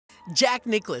Jack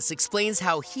Nicklaus explains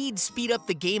how he'd speed up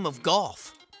the game of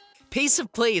golf. Pace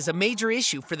of play is a major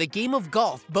issue for the game of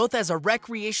golf, both as a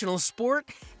recreational sport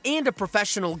and a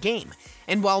professional game.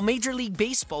 And while Major League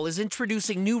Baseball is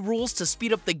introducing new rules to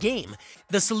speed up the game,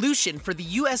 the solution for the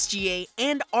USGA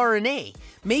and R&A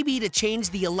may be to change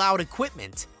the allowed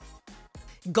equipment.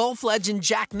 Golf legend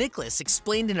Jack Nicklaus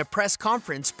explained in a press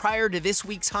conference prior to this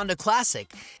week's Honda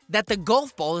Classic that the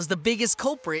golf ball is the biggest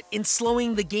culprit in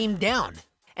slowing the game down,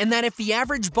 and that if the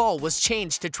average ball was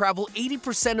changed to travel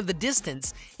 80% of the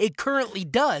distance it currently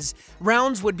does,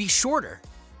 rounds would be shorter.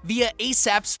 Via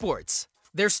ASAP Sports.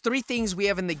 There's 3 things we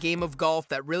have in the game of golf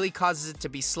that really causes it to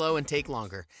be slow and take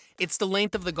longer. It's the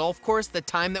length of the golf course, the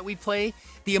time that we play.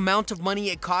 The amount of money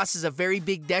it costs is a very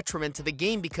big detriment to the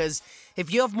game because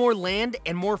if you have more land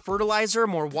and more fertilizer,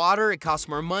 more water, it costs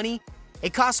more money.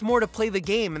 It costs more to play the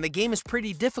game, and the game is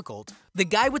pretty difficult. The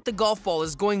guy with the golf ball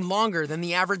is going longer than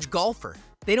the average golfer.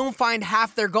 They don't find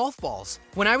half their golf balls.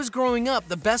 When I was growing up,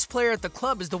 the best player at the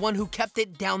club is the one who kept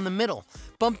it down the middle,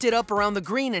 bumped it up around the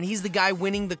green, and he's the guy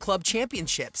winning the club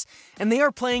championships. And they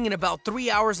are playing in about 3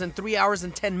 hours and 3 hours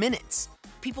and 10 minutes.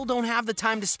 People don't have the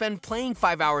time to spend playing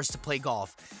 5 hours to play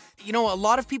golf. You know, a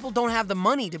lot of people don't have the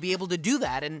money to be able to do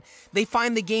that, and they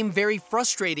find the game very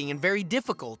frustrating and very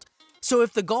difficult. So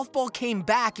if the golf ball came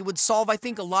back, it would solve, I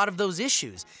think, a lot of those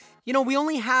issues. You know, we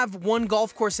only have one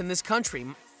golf course in this country,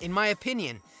 in my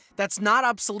opinion, that's not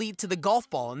obsolete to the golf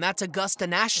ball, and that's Augusta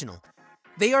National.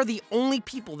 They are the only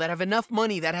people that have enough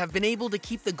money that have been able to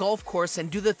keep the golf course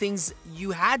and do the things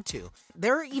you had to.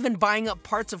 They're even buying up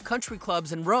parts of country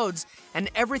clubs and roads and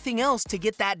everything else to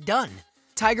get that done.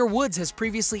 Tiger Woods has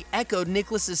previously echoed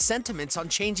Nicklaus's sentiments on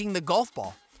changing the golf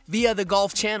ball via the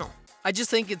Golf Channel. I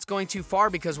just think it's going too far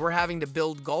because we're having to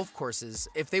build golf courses.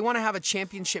 If they want to have a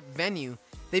championship venue,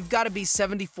 they've got to be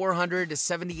 7,400 to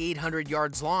 7,800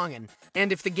 yards long,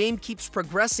 and if the game keeps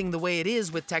progressing the way it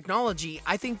is with technology,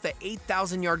 I think the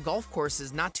 8,000-yard golf course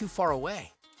is not too far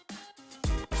away.